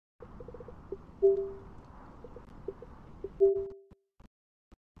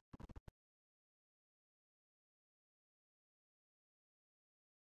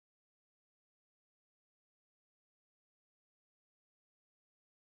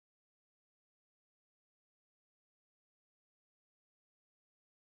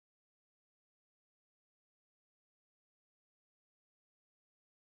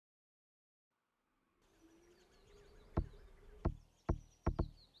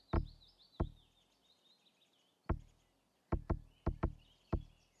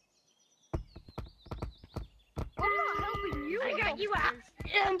got you out.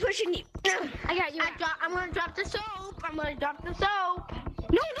 I'm pushing you. I got you. I'm gonna drop the soap. I'm gonna drop the soap.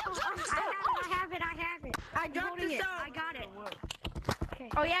 No, don't drop the soap. I have it. I dropped the soap. I got it. Okay.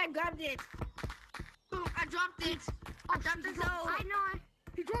 Oh yeah, I grabbed it. Oh, I dropped it. I dropped the soap. I know.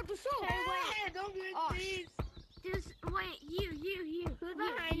 You dropped the soap. Hey, wait. Don't do it, Oh, please. Just wait. You. Who's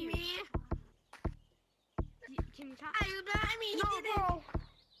behind me? Can you talk? Are you behind me? No, bro.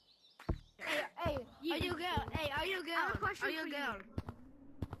 Hey, are you good? Hey, are you good? I have a question Are you for you. good?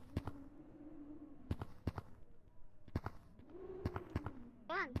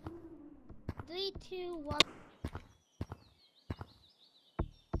 One, 3, 2, 1.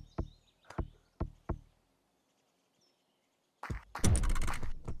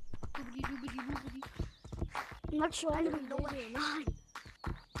 I'm not trying to be Daisy 09.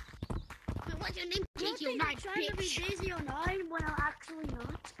 What's your name? Daisy 09, trying to be Daisy 09 when I'm actually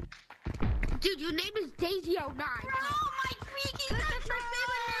not. Dude, your name is Daisy 09. Bro, my freaking that's my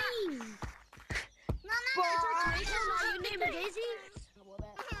favorite name. Bro, your name is Daisy?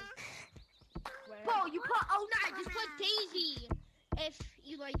 Bro, you put 09, just put Daisy. If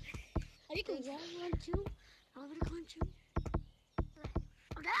you like. Are you going 1, 2? I'm gonna go 2.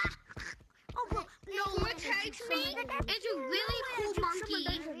 Oh, bro, no one tags me. It's a really cool monkey.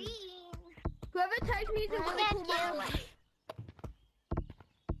 Whoever tags me is a really cool monkey.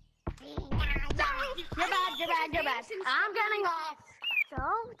 You're bad. I'm getting off. So,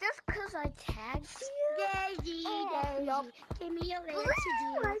 just because I tagged you, Daisy, give me a raise to do.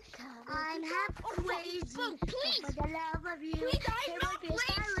 I'm half crazy. Please. For the love of you, Please, guys, there no, would be a please.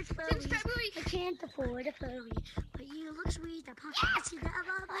 stylish Since furry. February. I can't afford a furry, but you look sweet. I promise you that I'm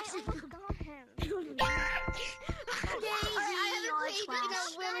Daisy, I haven't you're played in a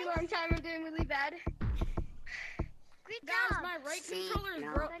really long time. I'm doing really bad. Good Guys, job. my right controller is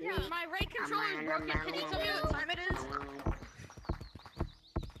broken. My right controller is broken. Can you tell me what time it is?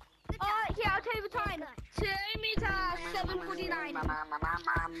 Yeah, I'll tell you the time. Time is 7:49.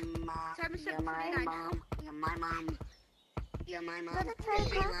 Time is 7:49. You're my mom. You're my mom. Let's try We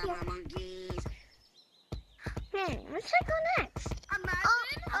coffee. love monkeys. Let's go next.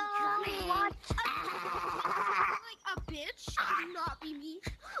 Imagine What? like a bitch. Do not be me.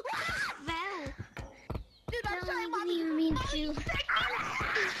 Val. Dude, I'm sorry, Didn't mommy. even mean to.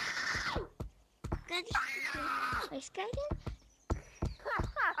 Good. Ice skating?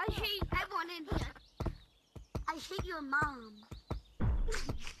 I hate everyone in here. I hate your mom.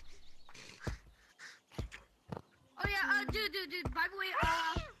 Oh yeah, dude. By the way, I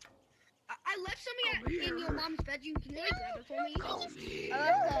left something in your mom's bedroom. Can you like grab it for me? I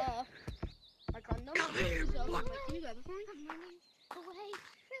left my condom. Come here. So, like, can you grab it for me? I'm running away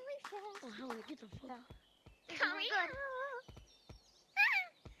really fast. Oh, how get the fuck? Come here.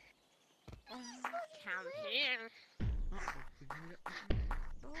 Come here.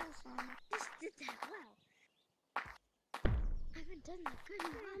 This did that well. I haven't done that good in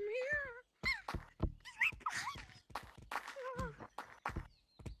a while.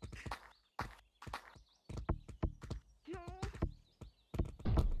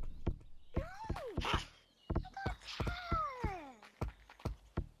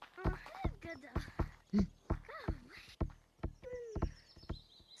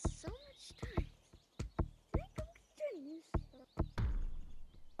 So much time. I think I'm doing this.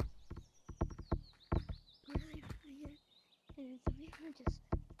 Really weird. And it's really just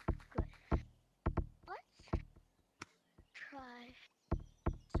good. Let's try.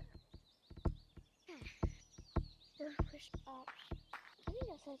 The push option. I think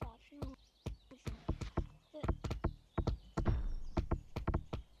that says optional.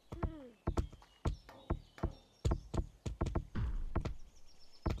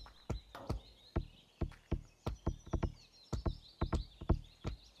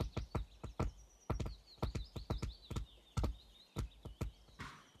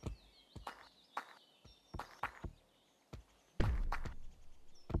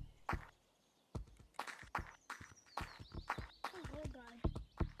 Oh god.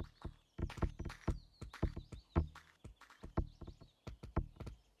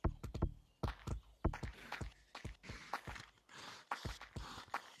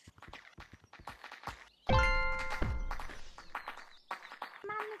 I'm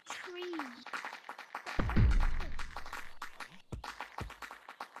on the tree.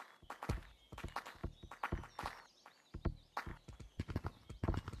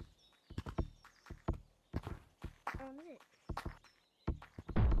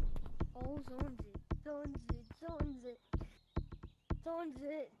 Oh, zones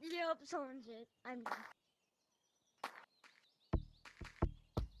it. Yep, zones it. I'm done.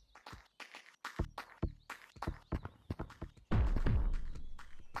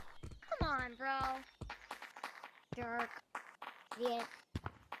 bro. Jerk. Yeah.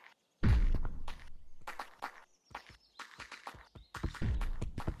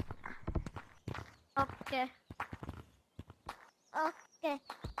 Okay. Okay.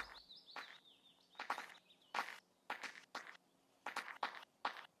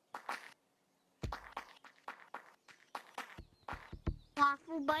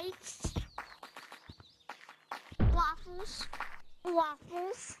 Waffle bites. Waffles.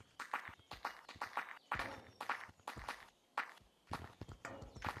 Waffles.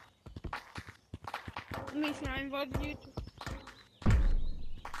 Mason, I invited you.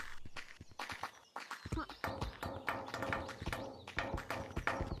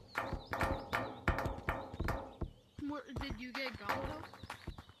 Did you get Gobbo?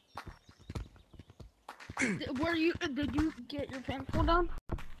 Did you get your pants pulled down?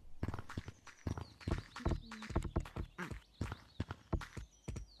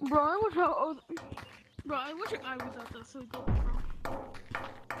 Bro, I wish I was at the sleepover, bro.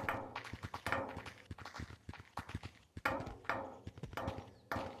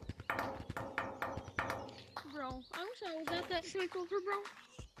 Bro, I wish I was at that sleepover, bro.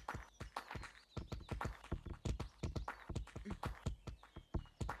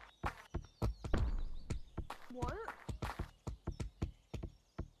 What?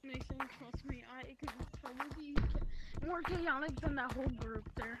 Mason, trust me, it could probably be more chaotic than that whole group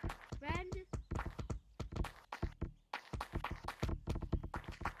there. Friend.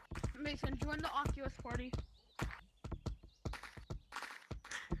 Mason, join the Oculus party.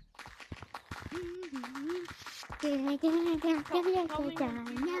 Tell me when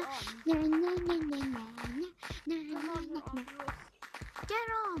you're on. Get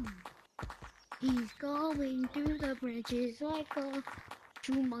him! He's going through the branches like a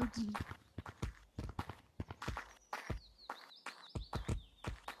true monkey.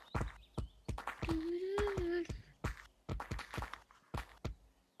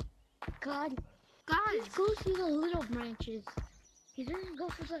 God, guys, go through the little branches. He doesn't go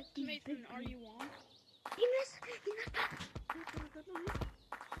for like these Mason, big are you on? He missed.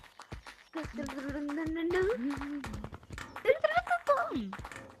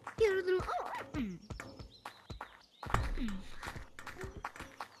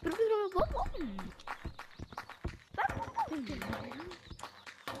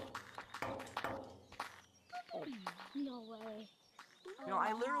 No way. You know,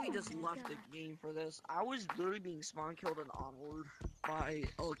 I literally just left the game for this. I was literally being spawn killed in Onward by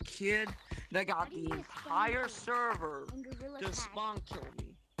a kid that got How do the you get entire spawn server In Gorilla to Tag. spawn kill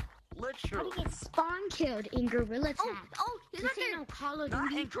me. How Literally. do you get spawn killed in Gorilla Tag? He's This not ain't there. no Call of Not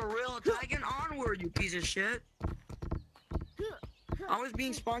Duty. in Gorilla Tag in Onward, you piece of shit. I was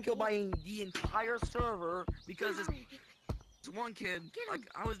being spawn killed by the entire server because this one kid, like,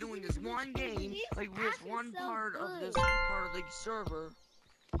 I was doing this one game, like, this acting one so part of good. this part of the server.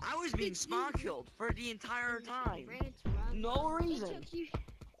 I was being spawn killed for the entire time. No reason.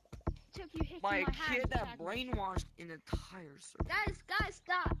 Took you hitting By a my hat kid to that tag me. brainwashed an entire server. Guys,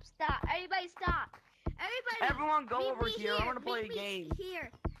 stop. Everybody stop. Everybody. Everyone go meet over me here. I want to play a Meet me game. Here.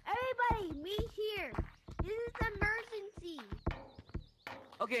 Everybody, meet here. This is an emergency.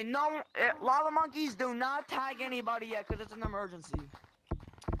 Okay, no, Lava Monkeys do not tag anybody yet because it's an emergency.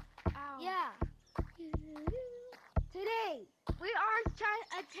 Ow. Yeah. Today, we are trying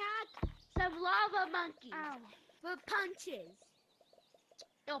to attack some lava monkeys Ow. with punches.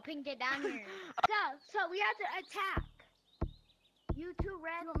 No, Pink, get down here. So we have to attack. You two,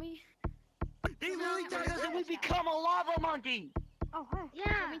 Red. Want me? They literally tag us and we become a lava monkey. Oh, hey.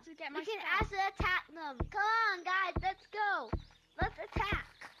 Yeah. Want me to get my We can stuff? actually attack them. Come on, guys, let's go. Let's attack.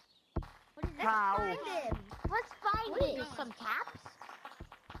 Let's How? find him. Let's find What is him. this, some caps?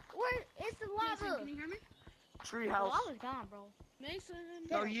 Where is the Mason, lava? can you hear me? Treehouse. gone, bro. Mason.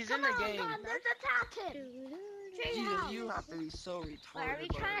 No, he's Come in the on, game. Come on, let's attack him. Jesus, you have to be so retarded. Are we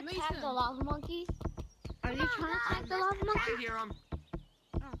bro. trying to Mason. attack the lava monkeys? Are you Come on, trying to guys, attack the let's lava monkeys? I hear him.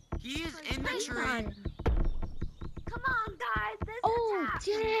 He is in the Mason. tree. Come on, guys, let's Oh, attack.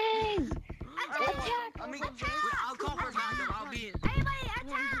 dang! Attack. I mean, Attack. I'll call for backup. I'll be in. Everybody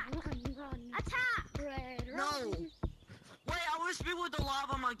attack. Attack. No. Wait, I want to speak with the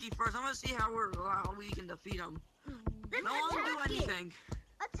lava monkey first. I want to see how we can defeat him. Let's No one do attack it. anything.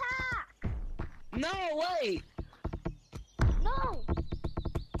 Attack. No, wait. No.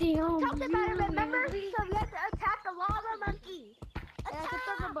 Damn. Talked about it, remember? So we have to attack the lava monkey. Yeah, I can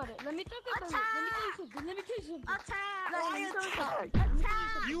talk about it. Let me talk about it. Let me tell you something. Attack. Why attack?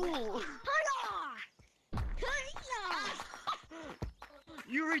 Attack. You. Hiya.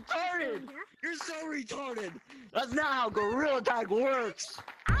 You retarded. You're so retarded. That's not how Gorilla Tag works.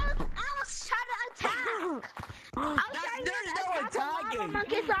 I was trying There's no attacking.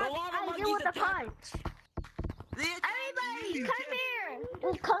 Monkey, so The I lava deal monkey's with the attack. punch. Everybody, Everybody, come here.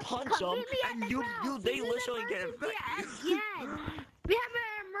 Well, come punch them, meet me at and the you, ground. they literally get infected. Again. We have an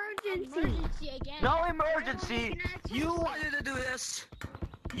emergency. Emergency again. No emergency. You wanted to do this.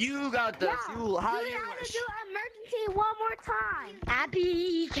 You got this. Yeah, You, how we you have to wish. do emergency one more time.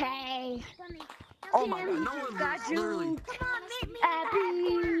 Happy K. Oh my god, no one Got moves, you. literally. Come on, meet me.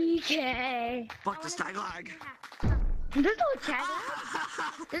 Happy K. Fuck this tag lag. There's no tag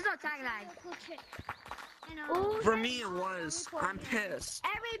lag. There's no tag lag. Ooh, For me it was. I'm pissed.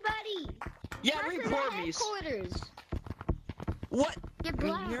 everybody. Yeah, come to the report me. headquarters. What? Get Me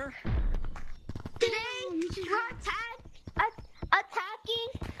black. here? Today, we're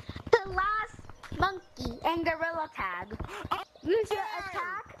attacking the last monkey and gorilla tag. We should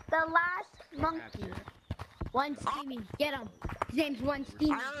attack the last monkey. One Steamy. Get him. His name's One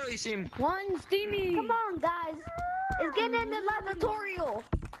Steamy. I already see him. One Steamy. Come on, guys. It's getting in the laboratory.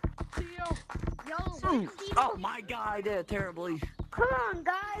 Oh my god, I did it terribly. Come on,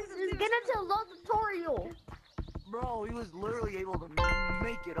 guys. It's getting into the laboratory. Bro, he was literally able to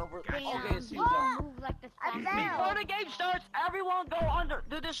make it over. Okay, it's you. Move like the Before the game starts, everyone go under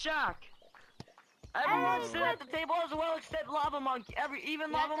to the shack. Everyone sit at the table as well, except Lava Monkey.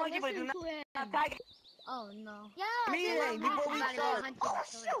 Even Lava Monkey, but do not attack. Oh no. Yeah. Meeting before we start.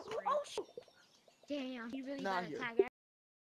 Oh shoot! Damn. He really Not got here. attacked.